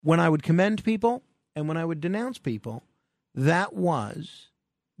when I would commend people and when I would denounce people, that was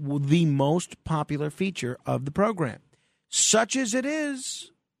the most popular feature of the program. Such as it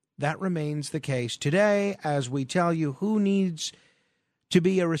is, that remains the case today as we tell you who needs to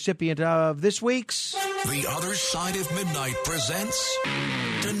be a recipient of this week's The Other Side of Midnight presents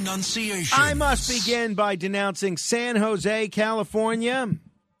Denunciations. I must begin by denouncing San Jose, California,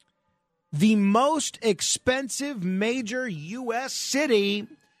 the most expensive major U.S. city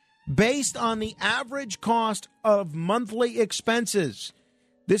based on the average cost of monthly expenses.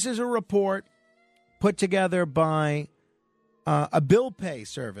 This is a report put together by a bill pay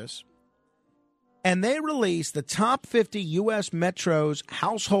service, and they released the top 50 U.S. metros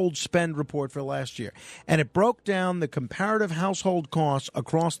household spend report for last year. And it broke down the comparative household costs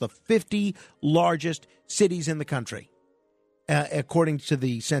across the 50 largest cities in the country, according to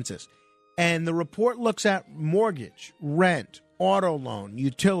the census. And the report looks at mortgage, rent, auto loan,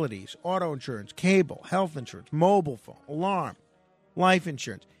 utilities, auto insurance, cable, health insurance, mobile phone, alarm, life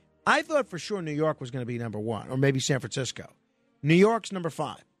insurance. I thought for sure New York was going to be number one, or maybe San Francisco. New York's number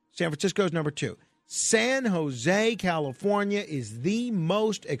 5. San Francisco's number 2. San Jose, California is the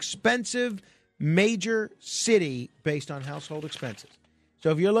most expensive major city based on household expenses. So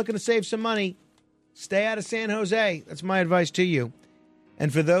if you're looking to save some money, stay out of San Jose. That's my advice to you.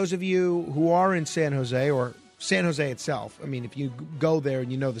 And for those of you who are in San Jose or San Jose itself, I mean, if you go there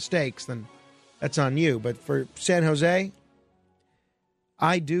and you know the stakes, then that's on you. But for San Jose,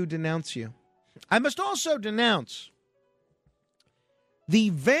 I do denounce you. I must also denounce the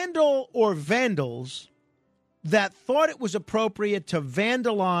vandal or vandals that thought it was appropriate to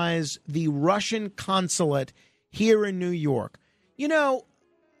vandalize the Russian consulate here in New York. You know,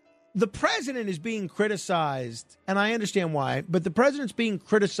 the president is being criticized, and I understand why, but the president's being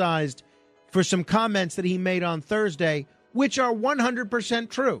criticized for some comments that he made on Thursday, which are 100%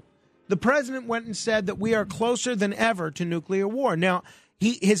 true. The president went and said that we are closer than ever to nuclear war. Now,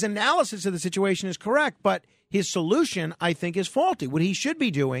 his analysis of the situation is correct, but his solution, I think, is faulty. What he should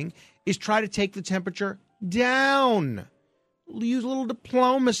be doing is try to take the temperature down, use a little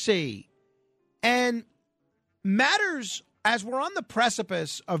diplomacy. And matters, as we're on the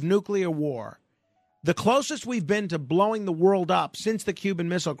precipice of nuclear war, the closest we've been to blowing the world up since the Cuban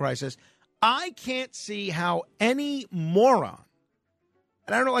Missile Crisis, I can't see how any moron,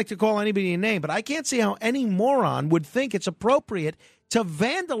 and I don't like to call anybody a name, but I can't see how any moron would think it's appropriate to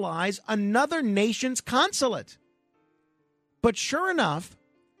vandalize another nation's consulate. But sure enough,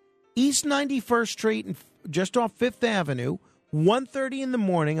 East 91st Street, just off 5th Avenue, 1:30 in the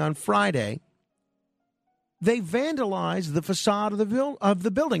morning on Friday, they vandalized the facade of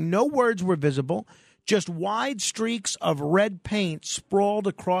the building. No words were visible, just wide streaks of red paint sprawled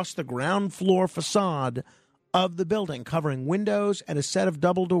across the ground floor facade of the building, covering windows and a set of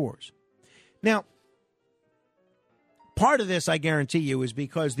double doors. Now, part of this, I guarantee you, is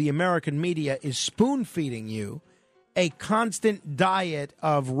because the American media is spoon-feeding you a constant diet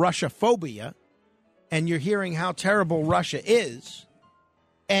of Russia-phobia, and you're hearing how terrible Russia is.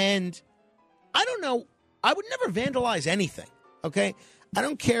 And I don't know, I would never vandalize anything, okay? I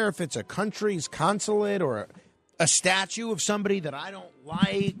don't care if it's a country's consulate or a statue of somebody that I don't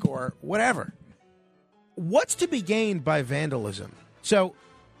like or whatever. What's to be gained by vandalism? So,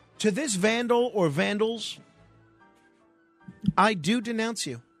 to this vandal or vandals, I do denounce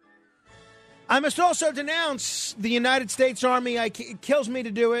you. I must also denounce the United States Army. It kills me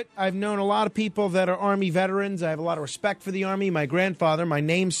to do it. I've known a lot of people that are Army veterans. I have a lot of respect for the Army. My grandfather, my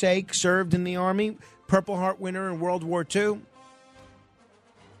namesake, served in the Army, Purple Heart winner in World War II.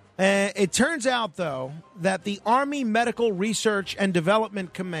 It turns out, though, that the Army Medical Research and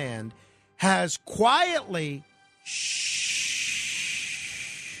Development Command has quietly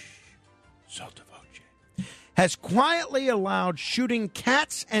allowed shooting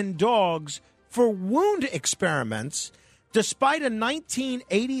cats and dogs for wound experiments, despite a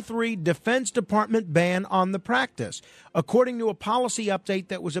 1983 Defense Department ban on the practice, according to a policy update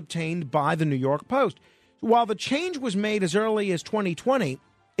that was obtained by the New York Post. While the change was made as early as 2020,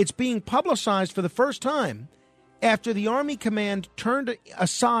 it's being publicized for the first time after the Army Command turned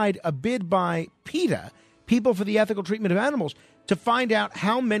aside a bid by PETA, People for the Ethical Treatment of Animals, to find out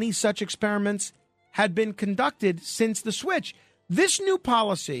how many such experiments had been conducted since the switch. This new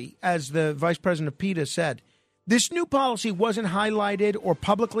policy, as the vice president of PETA said, this new policy wasn't highlighted or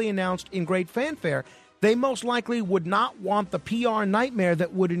publicly announced in great fanfare. They most likely would not want the PR nightmare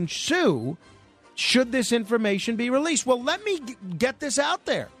that would ensue should this information be released. Well, let me get this out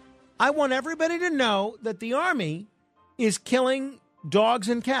there. I want everybody to know that the Army is killing dogs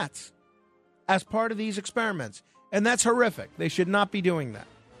and cats as part of these experiments. And that's horrific. They should not be doing that.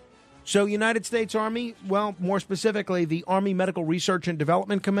 So United States Army, well, more specifically, the Army Medical Research and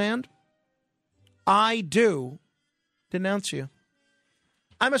Development Command, I do denounce you.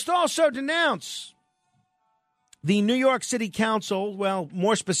 I must also denounce the New York City Council, well,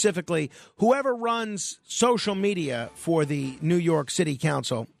 more specifically, whoever runs social media for the New York City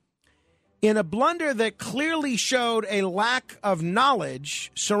Council, in a blunder that clearly showed a lack of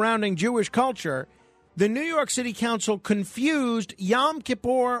knowledge surrounding Jewish culture. The New York City Council confused Yom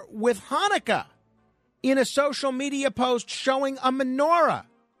Kippur with Hanukkah in a social media post showing a menorah.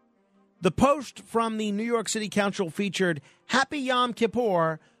 The post from the New York City Council featured Happy Yom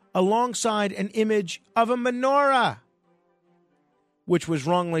Kippur alongside an image of a menorah, which was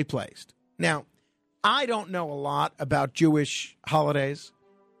wrongly placed. Now, I don't know a lot about Jewish holidays.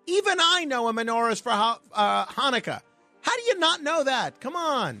 Even I know a menorah is for Hanukkah. How do you not know that? Come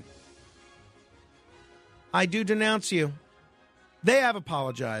on. I do denounce you. They have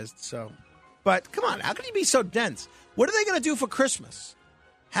apologized, so. But come on, how can you be so dense? What are they going to do for Christmas?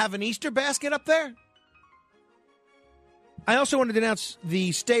 Have an Easter basket up there? I also want to denounce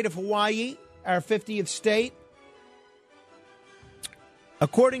the state of Hawaii, our 50th state.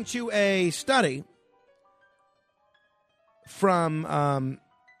 According to a study from,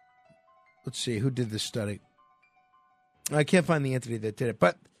 let's see, who did this study? I can't find the entity that did it,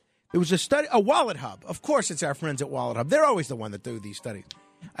 but there was a study, a Wallet Hub. Of course, it's our friends at Wallet Hub. They're always the one that do these studies.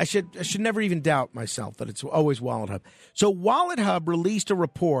 I should never even doubt myself that it's always Wallet Hub. So Wallet Hub released a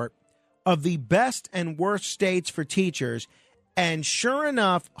report of the best and worst states for teachers, and sure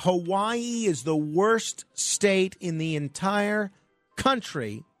enough, Hawaii is the worst state in the entire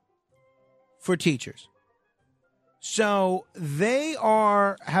country for teachers. So they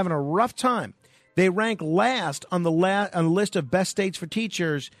are having a rough time. They rank last on the list of best states for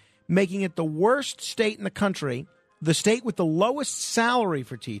teachers, making it the worst state in the country, the state with the lowest salary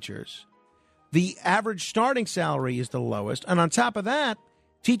for teachers. The average starting salary is the lowest. And on top of that,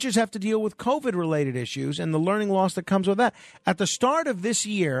 teachers have to deal with COVID-related issues and the learning loss that comes with that. At the start of this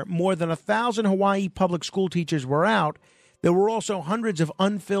year, more than 1,000 Hawaii public school teachers were out. There were also hundreds of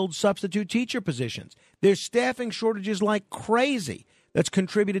unfilled substitute teacher positions. There's staffing shortages like crazy that's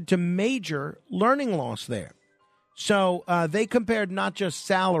contributed to major learning loss there. So they compared not just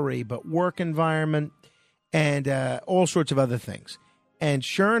salary, but work environment and all sorts of other things. And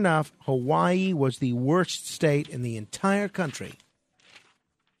sure enough, Hawaii was the worst state in the entire country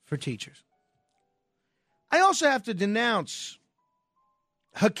for teachers. I also have to denounce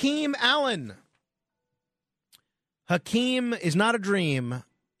Hakeem Allen. Hakeem is not a dream.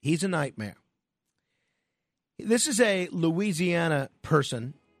 He's a nightmare. This is a Louisiana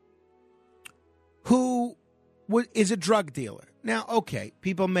person who is a drug dealer. Now, okay,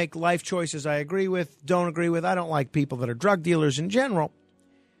 people make life choices I agree with, don't agree with. I don't like people that are drug dealers in general.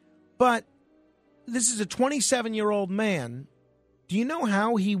 But this is a 27-year-old man. Do you know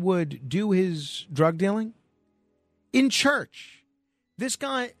how he would do his drug dealing? In church. This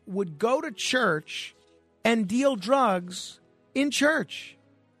guy would go to church and deal drugs in church.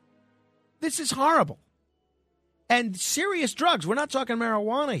 This is horrible. And serious drugs. We're not talking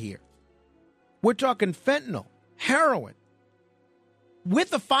marijuana here. We're talking fentanyl, heroin,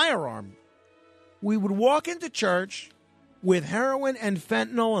 with a firearm. We would walk into church with heroin and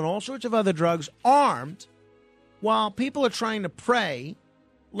fentanyl and all sorts of other drugs, armed, while people are trying to pray,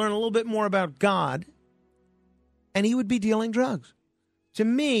 learn a little bit more about God, and he would be dealing drugs. To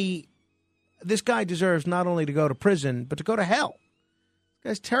me, this guy deserves not only to go to prison, but to go to hell.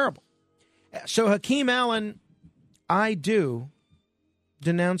 This guy's terrible. So, Hakeem Allen, I do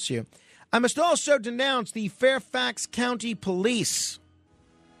denounce you. I must also denounce the Fairfax County Police.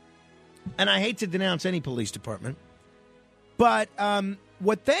 And I hate to denounce any police department, but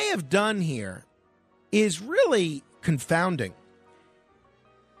what they have done here is really confounding.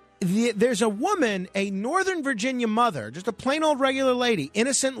 There's a woman, a Northern Virginia mother, just a plain old regular lady,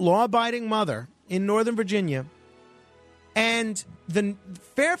 innocent, law-abiding mother in Northern Virginia, and the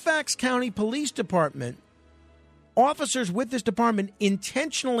Fairfax County Police Department, officers with this department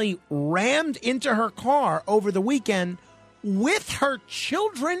intentionally rammed into her car over the weekend with her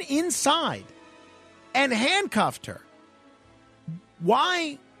children inside and handcuffed her.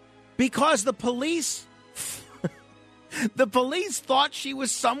 Why? Because the police thought she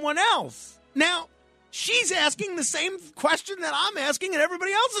was someone else. Now, she's asking the same question that I'm asking and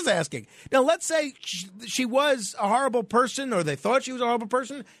everybody else is asking. Now, let's say she was a horrible person, or they thought she was a horrible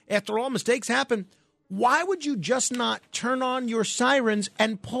person. After all, mistakes happen. Why would you just not turn on your sirens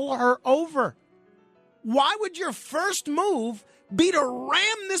and pull her over? Why would your first move be to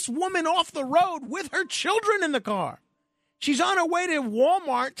ram this woman off the road with her children in the car? She's on her way to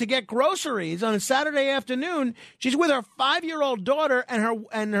Walmart to get groceries on a Saturday afternoon. She's with her 5-year-old daughter and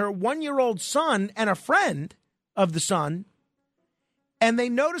her 1-year-old son and a friend of the son, and they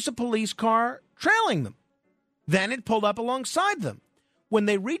notice a police car trailing them. Then it pulled up alongside them. When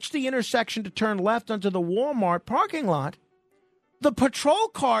they reached the intersection to turn left onto the Walmart parking lot, the patrol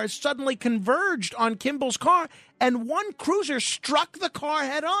cars suddenly converged on Kimball's car, and one cruiser struck the car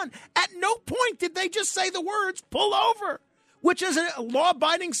head on. At no point did they just say the words, "pull over," which as a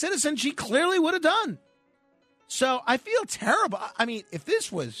law-abiding citizen, she clearly would have done. So I feel terrible. I mean, if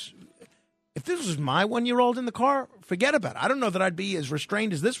this was my 1-year-old in the car, forget about it. I don't know that I'd be as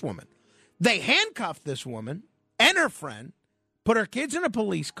restrained as this woman. They handcuffed this woman and her friend, put her kids in a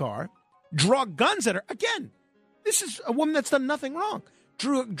police car, draw guns at her. Again, this is a woman that's done nothing wrong.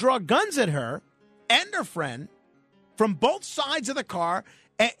 Draw guns at her and her friend from both sides of the car,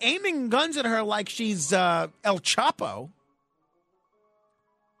 aiming guns at her like she's El Chapo.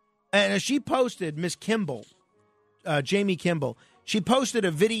 And as she posted, Miss Kimball, Jamie Kimball, she posted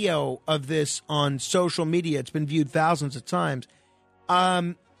a video of this on social media. It's been viewed thousands of times.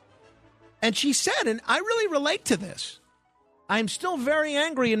 And she said, and I really relate to this, I'm still very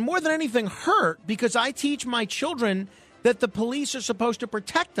angry and more than anything hurt because I teach my children that the police are supposed to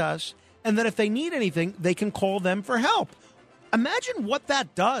protect us and that if they need anything, they can call them for help. Imagine what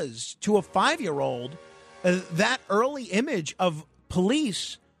that does to a 5-year-old, that early image of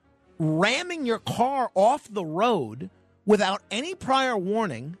police ramming your car off the road without any prior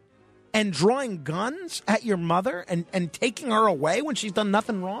warning and drawing guns at your mother and taking her away when she's done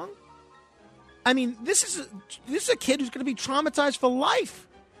nothing wrong. I mean, this is a kid who's going to be traumatized for life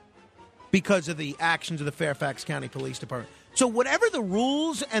because of the actions of the Fairfax County Police Department. So whatever the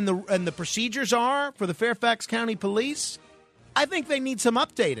rules and the procedures are for the Fairfax County Police, I think they need some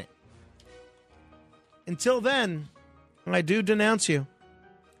updating. Until then, I do denounce you.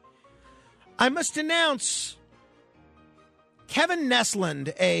 I must denounce Kevin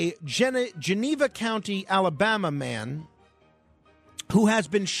Nesland, a Geneva County, Alabama man who has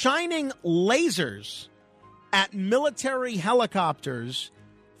been shining lasers at military helicopters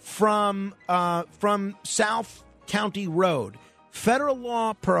from South County Road. Federal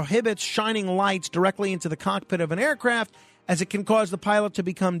law prohibits shining lights directly into the cockpit of an aircraft as it can cause the pilot to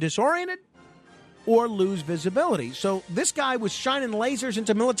become disoriented or lose visibility. So this guy was shining lasers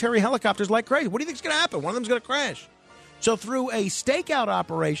into military helicopters like crazy. What do you think is going to happen? One of them's going to crash. So through a stakeout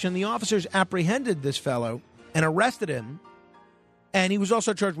operation, the officers apprehended this fellow and arrested him. And he was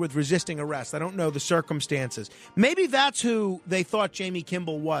also charged with resisting arrest. I don't know the circumstances. Maybe that's who they thought Jamie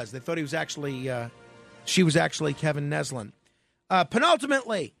Kimball was. They thought he was actually, she was actually Kevin Nesland.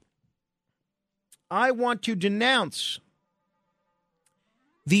 Penultimately, I want to denounce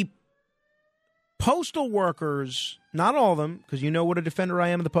the postal workers, not all of them, because you know what a defender I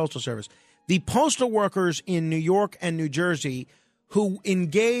am of the Postal Service, the postal workers in New York and New Jersey who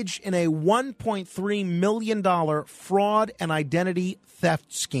engaged in a $1.3 million fraud and identity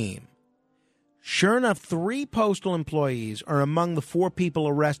theft scheme. Sure enough, 3 postal employees are among the 4 people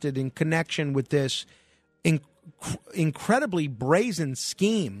arrested in connection with this incredibly brazen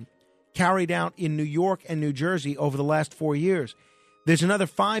scheme carried out in New York and New Jersey over the last 4 years. There's another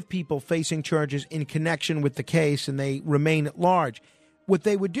 5 people facing charges in connection with the case, and they remain at large. What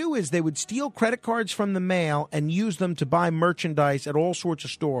they would do is they would steal credit cards from the mail and use them to buy merchandise at all sorts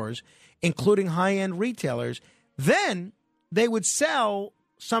of stores, including high-end retailers. Then they would sell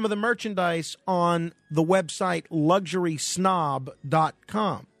some of the merchandise on the website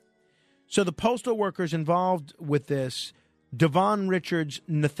luxurysnob.com. So the postal workers involved with this, Devon Richards,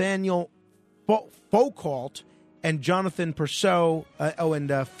 Nathaniel Foucault, and Jonathan Perceau,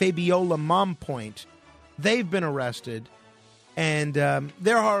 and Fabiola Mompoint, they've been arrested. And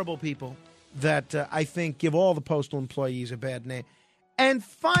they're horrible people that I think give all the postal employees a bad name. And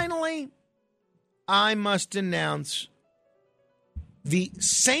finally, I must denounce the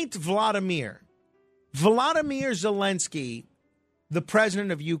Saint Vladimir Zelensky, the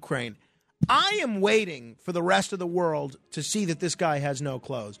president of Ukraine. I am waiting for the rest of the world to see that this guy has no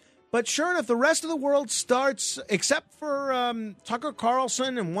clothes. But sure enough, the rest of the world starts, except for Tucker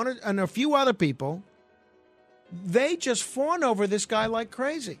Carlson and a few other people, they just fawn over this guy like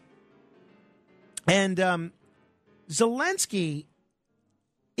crazy. And Zelensky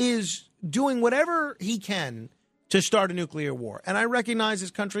is doing whatever he can to start a nuclear war. And I recognize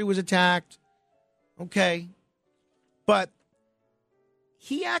his country was attacked. Okay. But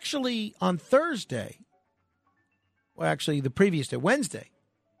he actually, on Thursday, well, actually the previous day, Wednesday,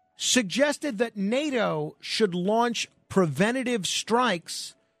 suggested that NATO should launch preventative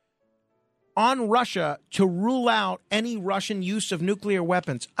strikes on Russia to rule out any Russian use of nuclear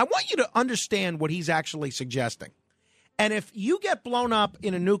weapons. I want you to understand what he's actually suggesting. And if you get blown up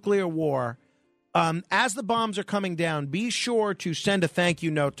in a nuclear war, as the bombs are coming down, be sure to send a thank you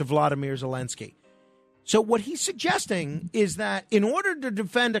note to Vladimir Zelensky. So what he's suggesting is that in order to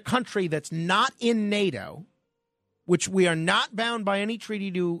defend a country that's not in NATO, which we are not bound by any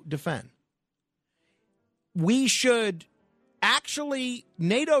treaty to defend, NATO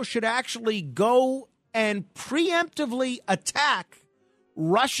should actually go and preemptively attack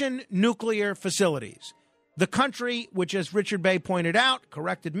Russian nuclear facilities. The country, which, as Richard Bay pointed out,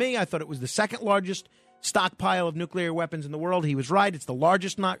 corrected me, I thought it was the second largest stockpile of nuclear weapons in the world. He was right. It's the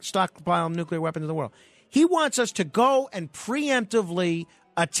largest stockpile of nuclear weapons in the world. He wants us to go and preemptively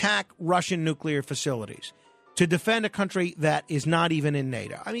attack Russian nuclear facilities to defend a country that is not even in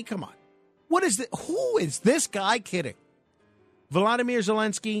NATO. I mean, come on. What is who is this guy kidding? Vladimir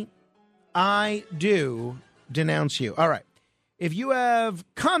Zelensky, I do denounce you. All right. If you have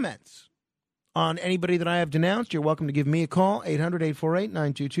comments on anybody that I have denounced, you're welcome to give me a call,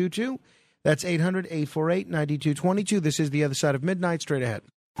 800-848-9222. That's 800-848-9222. This is The Other Side of Midnight. Straight ahead.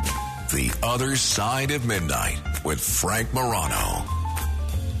 The Other Side of Midnight with Frank Morano.